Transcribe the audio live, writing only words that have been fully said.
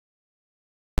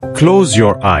Close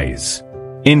your eyes.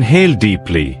 Inhale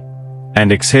deeply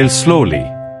and exhale slowly.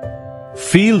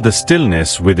 Feel the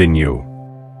stillness within you.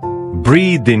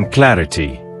 Breathe in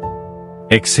clarity.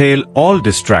 Exhale all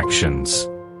distractions.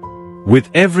 With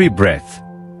every breath,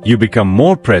 you become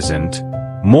more present,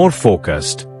 more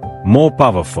focused, more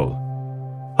powerful.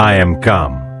 I am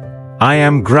calm. I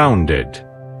am grounded.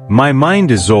 My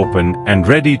mind is open and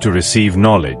ready to receive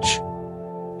knowledge.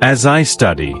 As I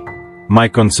study, my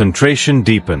concentration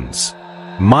deepens.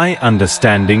 My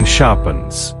understanding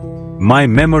sharpens. My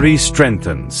memory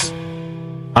strengthens.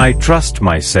 I trust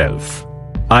myself.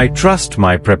 I trust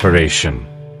my preparation.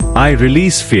 I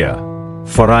release fear,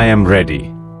 for I am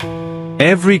ready.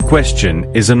 Every question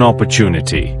is an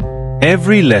opportunity.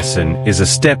 Every lesson is a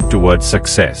step towards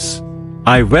success.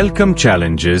 I welcome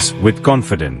challenges with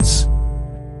confidence.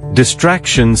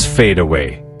 Distractions fade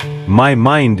away. My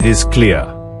mind is clear.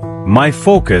 My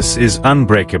focus is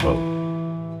unbreakable.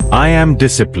 I am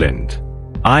disciplined.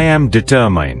 I am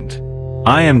determined.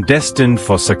 I am destined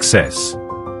for success.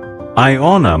 I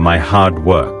honor my hard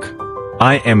work.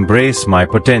 I embrace my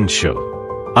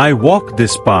potential. I walk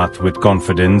this path with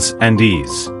confidence and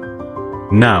ease.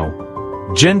 Now,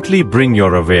 gently bring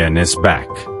your awareness back.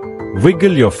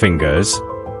 Wiggle your fingers,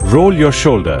 roll your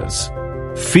shoulders.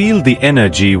 Feel the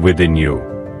energy within you.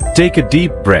 Take a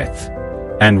deep breath,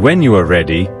 and when you are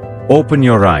ready, open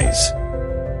your eyes.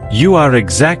 You are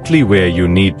exactly where you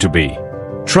need to be.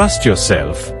 Trust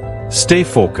yourself, stay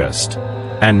focused,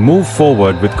 and move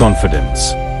forward with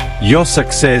confidence. Your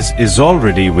success is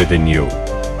already within you.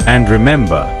 And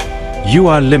remember, you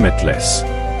are limitless.